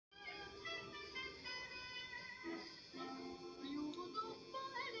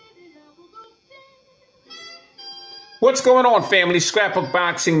What's going on, family? Scrapbook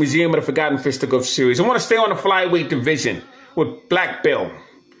Boxing Museum of the Forgotten Fisticuffs Series. I want to stay on the flyweight division with Black Bill.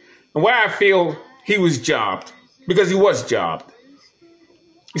 And why I feel he was jobbed. Because he was jobbed.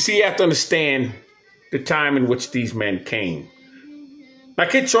 You see, you have to understand the time in which these men came. Now,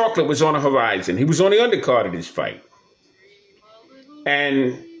 Kid Chocolate was on the horizon. He was on the undercard of this fight.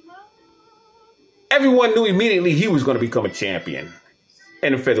 And everyone knew immediately he was going to become a champion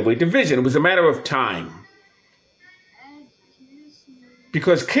in the featherweight division. It was a matter of time.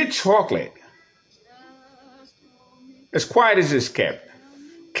 Because Kid Chocolate, as quiet as it's kept,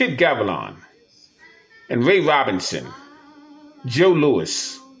 Kid Gavilan and Ray Robinson, Joe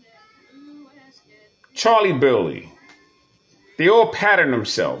Louis, Charlie Burley, they all patterned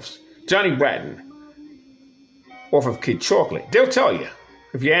themselves, Johnny Bratton, off of Kid Chocolate. They'll tell you,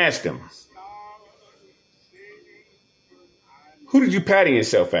 if you ask them, who did you pattern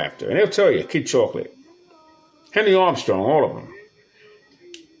yourself after? And they'll tell you, Kid Chocolate, Henry Armstrong, all of them.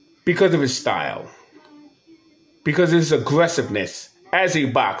 Because of his style, because of his aggressiveness as a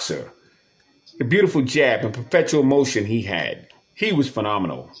boxer, the beautiful jab and perpetual motion he had. He was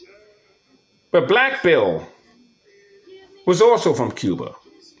phenomenal. But Black Bill was also from Cuba.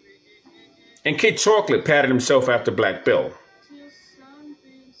 And Kid Chocolate patterned himself after Black Bill.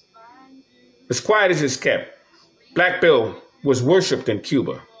 As quiet as it's kept, Black Bill was worshipped in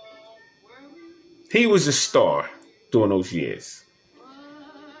Cuba. He was a star during those years.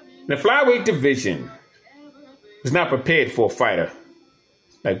 The flyweight division was not prepared for a fighter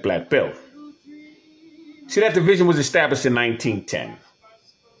like Black Bill. See, that division was established in 1910.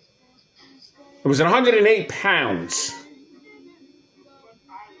 It was 108 pounds.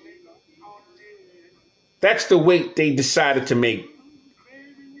 That's the weight they decided to make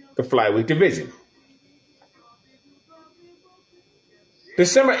the flyweight division.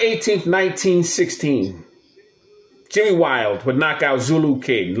 December 18th, 1916. Jimmy Wild would knock out Zulu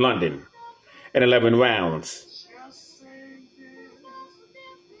Kid in London in 11 rounds.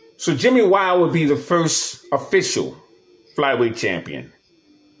 So Jimmy Wild would be the first official flyweight champion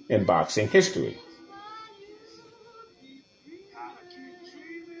in boxing history.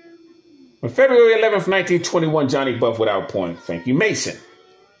 On February 11th, 1921, Johnny Buff would outpoint Frankie Mason,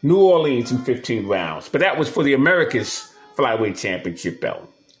 New Orleans in 15 rounds. But that was for the America's flyweight championship belt.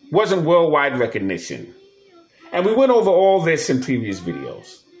 Wasn't worldwide recognition. And we went over all this in previous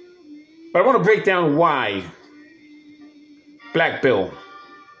videos. But I want to break down why Black Bill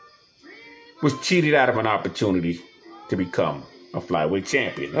was cheated out of an opportunity to become a flyweight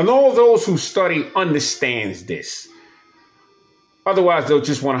champion. And all those who study understands this. Otherwise, they'll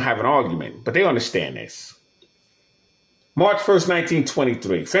just want to have an argument. But they understand this. March 1st,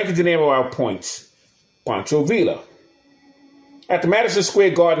 1923. Frankie De Niro outpoints Pancho Villa at the Madison Square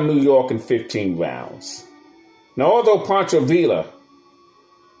Garden, New York in 15 rounds. Now, although Pancho Villa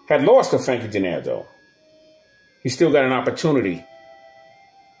had lost to Frankie De Niro, he still got an opportunity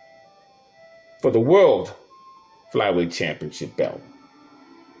for the World Flyweight Championship belt.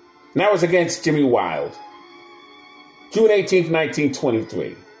 And that was against Jimmy Wild. June 18th,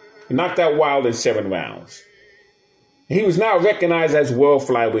 1923. He knocked out Wild in 7 rounds. And he was now recognized as World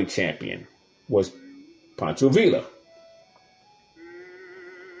Flyweight Champion, was Pancho Villa.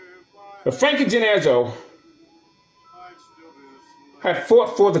 But Frankie De Niro had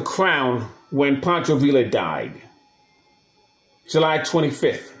fought for the crown when Pancho Villa died. July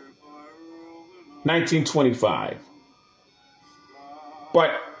 25th, 1925.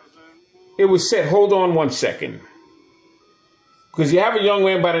 But it was said, hold on one second. Because you have a young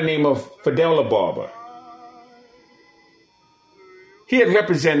man by the name of Fidel Barber. He had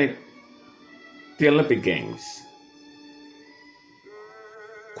represented the Olympic Games.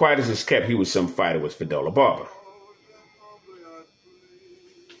 Quiet as it's kept, he was some fighter with Fidel Barber.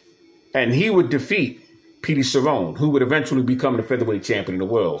 And he would defeat Petey Cerrone, who would eventually become the featherweight champion of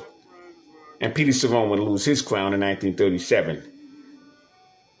the world. And Petey Cerrone would lose his crown in 1937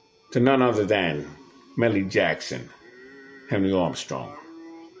 to none other than Medley Jackson, Henry Armstrong,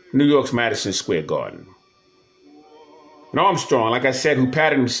 New York's Madison Square Garden. And Armstrong, like I said, who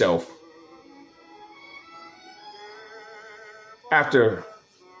patterned himself after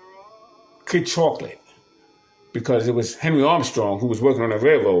Kid Chocolate, because it was Henry Armstrong who was working on a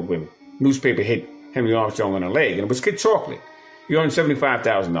railroad when newspaper hit Henry Armstrong on the leg, and it was Kid Chocolate. He earned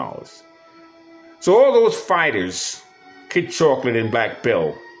 $75,000. So all those fighters, Kid Chocolate and Black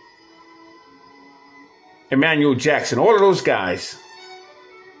Bill, Emmanuel Jackson, all of those guys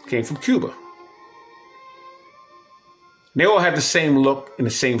came from Cuba. They all had the same look and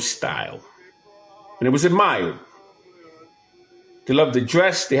the same style. And it was admired. They loved the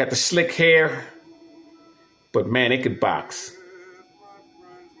dress. They had the slick hair. but man, they could box.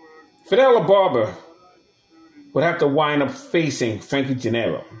 Fidel Barber would have to wind up facing Frankie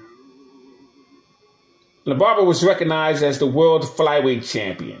Gennaro. LaBarbera was recognized as the world flyweight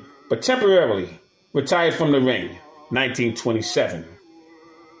champion, but temporarily retired from the ring, 1927.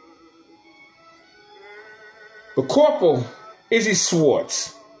 But Corporal Izzy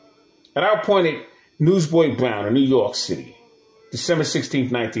Swartz had outpointed Newsboy Brown in New York City, December 16,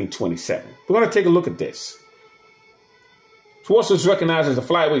 1927. We're going to take a look at this. Swartz was recognized as the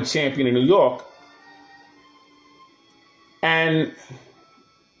flyweight champion in New York, and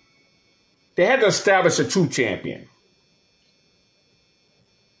they had to establish a true champion.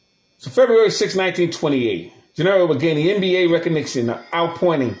 So February 6, 1928, Gennaro would gain the NBA recognition of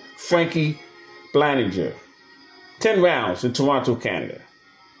outpointing Frankie Blanninger 10 rounds in Toronto, Canada.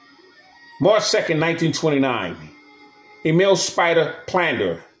 March 2nd, 1929, Emile Spider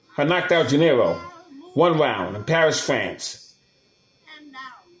Plander had knocked out Gennaro 1 round in Paris, France.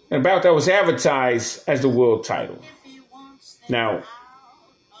 And a bout that was advertised as the world title. Now,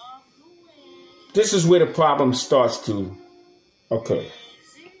 this is where the problem starts to occur.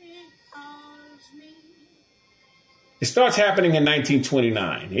 It starts happening in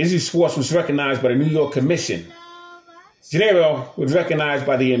 1929. Izzy Swartz was recognized by the New York Commission. Gennaro was recognized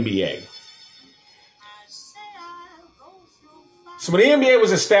by the NBA. So when the NBA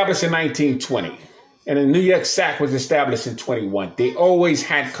was established in 1920, and the New York SAC was established in 21, they always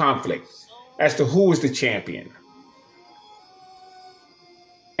had conflict as to who was the champion.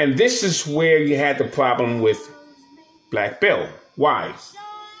 And this is where you had the problem with Black Bill. Why?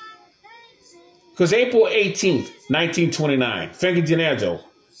 Because April 18th, 1929, Frankie Gennaro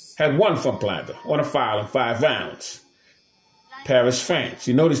had won from Plander on a foul in 5 rounds. Paris, France.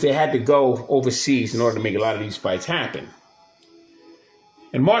 You notice they had to go overseas in order to make a lot of these fights happen.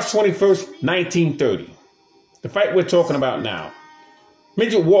 And March 21st, 1930, the fight we're talking about now,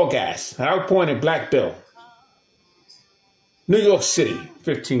 Midget Walgast had outpointed Black Bill. New York City,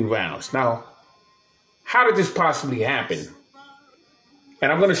 15 rounds. Now, how did this possibly happen?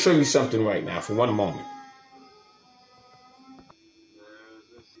 And I'm going to show you something right now for one moment.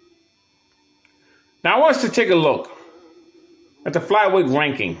 Now, I want us to take a look at the flyweight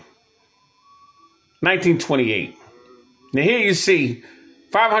ranking, 1928. Now, here you see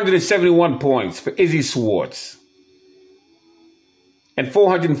 571 points for Izzy Swartz and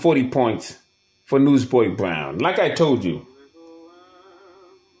 440 points for Newsboy Brown. Like I told you,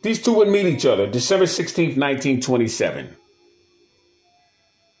 these two would meet each other December 16th, 1927.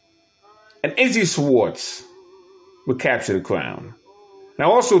 And Izzy Swartz would capture the crown. And I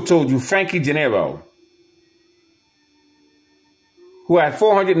also told you Frankie Gennaro, who had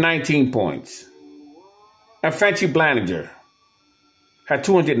 419 points, and Frankie Blanninger had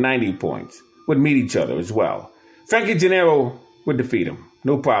 290 points, would meet each other as well. Frankie Gennaro would defeat him.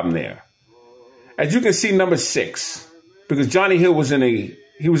 No problem there. As you can see, number 6, because Johnny Hill was in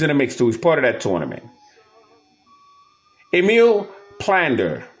a mix too. He's part of that tournament. Emile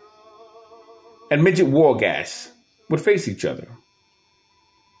Plander and Midget Walgast would face each other.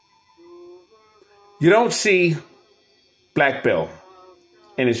 You don't see Black Bill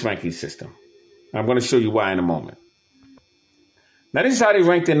in his ranking system. I'm going to show you why in a moment. Now, this is how they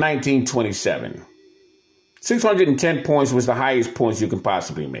ranked in 1927. 610 points was the highest points you can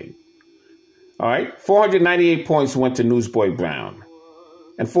possibly make. All right? 498 points went to Newsboy Brown.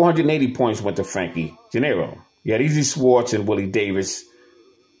 And 480 points went to Frankie Gennaro. You had Izzy Swartz and Willie Davis,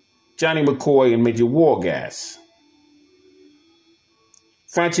 Johnny McCoy and Midget Walgast.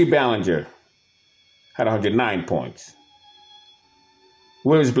 Frankie Blanninger had 109 points.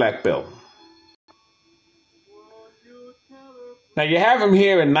 Where's Black Bill? Now you have him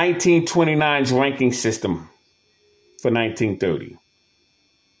here in 1929's ranking system for 1930.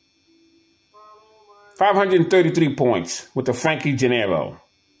 533 points with the Frankie Gennaro.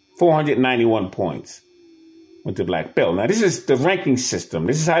 491 points with the Black Bill. Now this is the ranking system.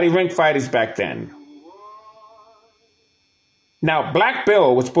 This is how they ranked fighters back then. Now Black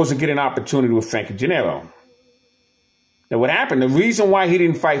Bill was supposed to get an opportunity with Frankie Gennaro. Now what happened, the reason why he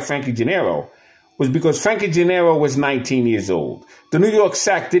didn't fight Frankie Gennaro was because Frankie Gennaro was 19 years old. The New York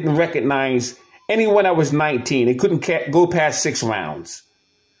SAC didn't recognize anyone that was 19. They couldn't go past 6 rounds.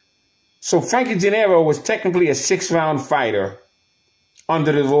 So Frankie Gennaro was technically a 6-round fighter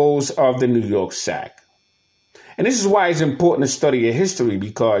under the rules of the New York SAC. And this is why it's important to study your history,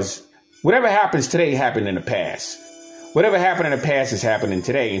 because whatever happens today happened in the past. Whatever happened in the past is happening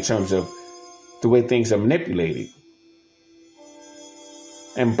today in terms of the way things are manipulated.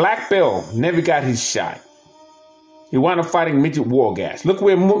 And Black Bill never got his shot. He wound up fighting Midget Walgast. Look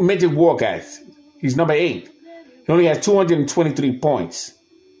where Midget Walgast, he's number 8. He only has 223 points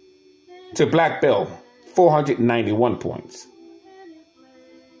to Black Bill, 491 points.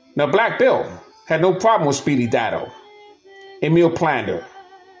 Now, Black Bill had no problem with Speedy Dado, Emil Plander,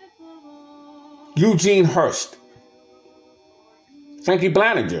 Eugene Hurst, Frankie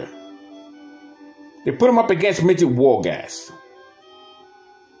Blanninger. They put him up against Midget Walgast.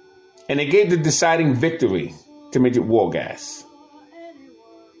 And they gave the deciding victory to Midget Walgast.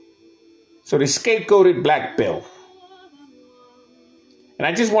 So they scapegoated Black Bill. And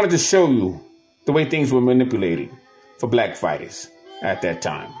I just wanted to show you the way things were manipulated for black fighters at that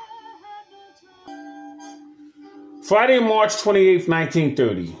time. Friday, March 28,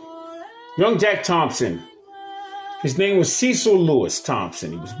 1930. Young Jack Thompson. His name was Cecil Lewis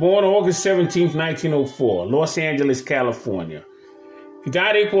Thompson. He was born August 17, 1904, Los Angeles, California. He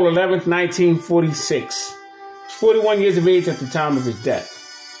died April 11, 1946. He was 41 years of age at the time of his death.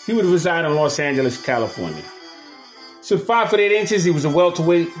 He would reside in Los Angeles, California. So 5 foot 8 inches, he was a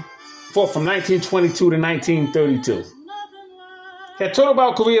welterweight. Fought from 1922 to 1932. He had a total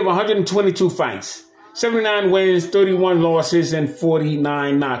bout career of 122 fights, 79 wins, 31 losses, and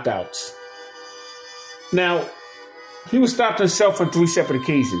 49 knockouts. Now, he was stopped himself on 3 separate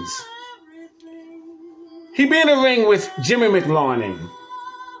occasions. He'd be in the ring with Jimmy McLarnin,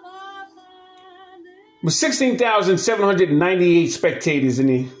 with 16,798 spectators in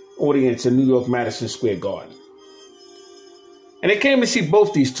the audience in New York Madison Square Garden. And they came to see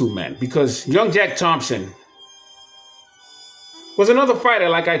both these two men because Young Jack Thompson was another fighter,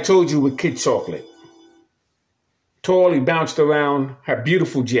 like I told you, with Kid Chocolate. Tall, he bounced around, had a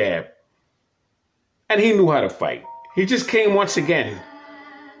beautiful jab, and he knew how to fight. He just came once again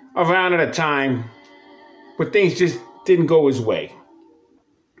around at a time where things just didn't go his way.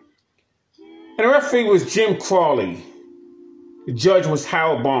 And the referee was Jim Crawley. The judge was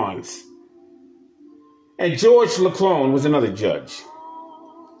Harold Barnes. And George Lacrone was another judge.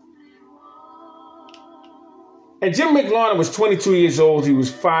 And Jim McLarnin was 22 years old. He was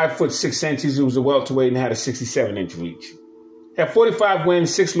 5 foot 6 inches. He was a welterweight and had a 67-inch reach. He had 45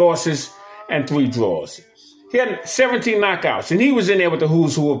 wins, 6 losses, and 3 draws. He had 17 knockouts, and he was in there with the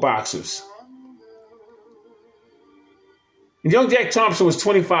who's who of boxers. And Young Jack Thompson was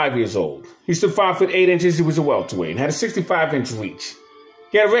 25 years old. He stood 5 foot 8 inches. He was a welterweight and had a 65-inch reach.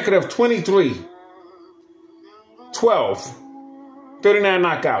 He had a record of 23, 12, 39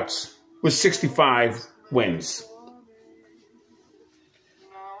 knockouts with 65 wins.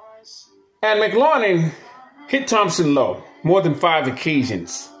 And McLarnin hit Thompson low more than 5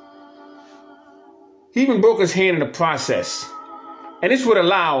 occasions. He even broke his hand in the process. And this would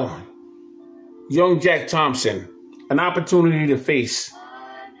allow Young Jack Thompson an opportunity to face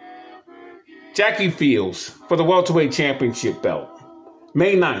Jackie Fields for the welterweight championship belt,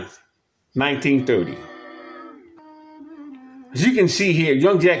 May 9th, 1930. As you can see here,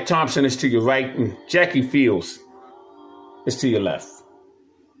 Young Jack Thompson is to your right and Jackie Fields is to your left.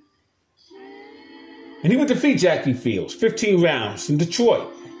 And he would defeat Jackie Fields 15 rounds in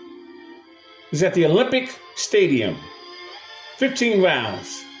Detroit. It was at the Olympic Stadium. 15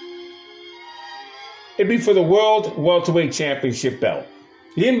 rounds. It'd be for the World Welterweight Championship belt.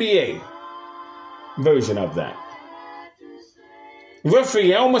 The NBA version of that.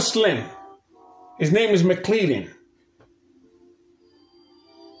 Referee Elmer Slim. His name is McLean.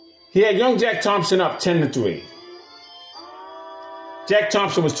 He had Young Jack Thompson up 10-3. Jack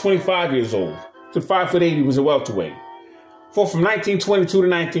Thompson was 25 years old. To 5 foot 8, he was a welterweight. Fought from 1922 to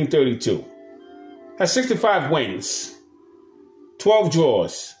 1932. Had 65 wins, 12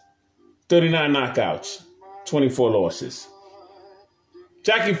 draws, 39 knockouts, 24 losses.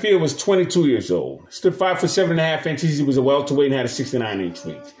 Jackie Field was 22 years old. Stood 5 foot 7.5 inches. He was a welterweight and had a 69-inch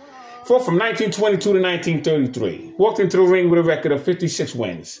reach. Fought from 1922 to 1933. Walked into the ring with a record of 56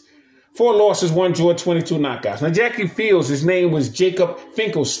 wins, 4 losses, 1 draw, 22 knockouts. Now, Jackie Fields, his name was Jacob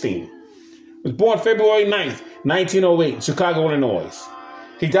Finkelstein. Was born February 9th, 1908, in Chicago, Illinois.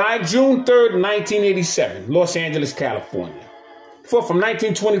 He died June 3rd, 1987, Los Angeles, California. Fought from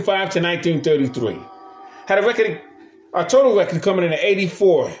 1925 to 1933. Had a total record coming in at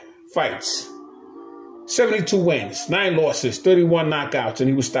 84 fights, 72 wins, 9 losses, 31 knockouts, and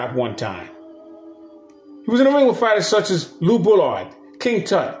he was stopped 1 time. He was in the ring with fighters such as Lou Bullard, King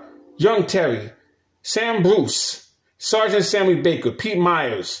Tut, Young Terry, Sam Bruce, Sergeant Sammy Baker, Pete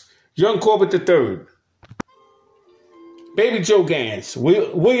Myers, Young Corbett III, Baby Joe Gans,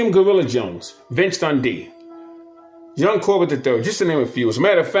 William Gorilla Jones, Vince Dundee, Young Corbett III, just to name a few. As a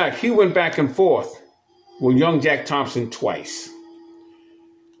matter of fact, he went back and forth with Young Jack Thompson twice.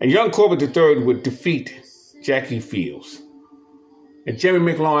 And Young Corbett III would defeat Jackie Fields. And Jimmy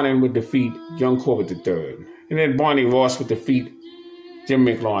McLarnin would defeat Young Corbett III. And then Barney Ross would defeat Jim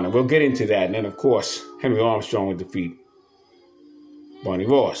McLarnin. We'll get into that. And then, of course, Henry Armstrong would defeat Barney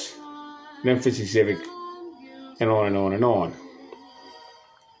Ross. And then Fitzy Civic, and on and on and on.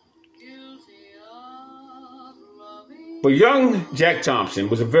 But young Jack Thompson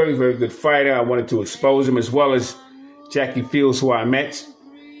was a very, very good fighter. I wanted to expose him, as well as Jackie Fields, who I met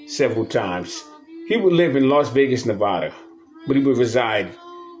several times. He would live in Las Vegas, Nevada, but he would reside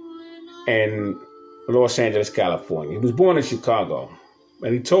in Los Angeles, California. He was born in Chicago,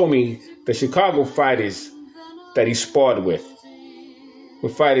 and he told me the Chicago fighters that he sparred with were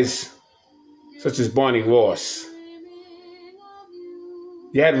fighters such as Barney Ross.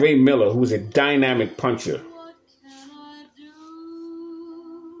 You had Ray Miller, who was a dynamic puncher.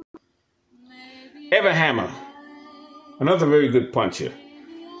 Ever Hammer, another very good puncher.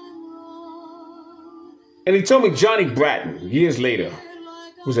 And he told me Johnny Bratton, years later,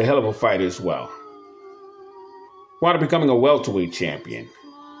 was a hell of a fighter as well. Wound up becoming a welterweight champion.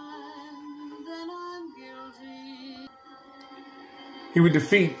 He would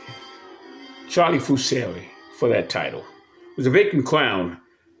defeat Charlie Fusari for that title. It was a vacant crown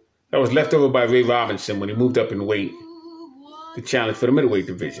that was left over by Ray Robinson when he moved up in weight to challenge for the middleweight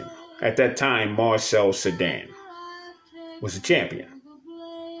division. At that time, Marcel Sedan was the champion.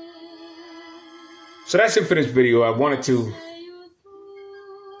 So that's it for this video. I wanted to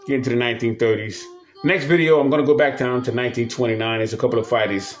get into the 1930s. Next video, I'm going to go back down to 1929. There's a couple of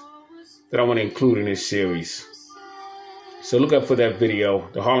fighters that I want to include in this series. So look up for that video.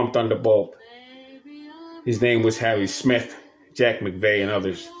 The Harlem Thunderbolt. His name was Harry Smith, Jack McVeigh, and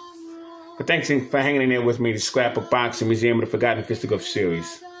others. But thanks for hanging in there with me. The Scrapbook Boxing Museum of the Forgotten Fisticuffs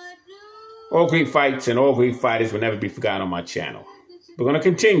Series. All great fights and all great fighters will never be forgotten on my channel. We're going to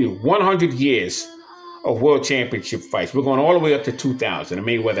continue 100 years of world championship fights. We're going all the way up to 2000, the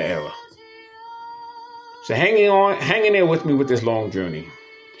Mayweather era. So hang in there with me with this long journey.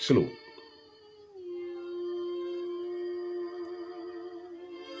 Salute.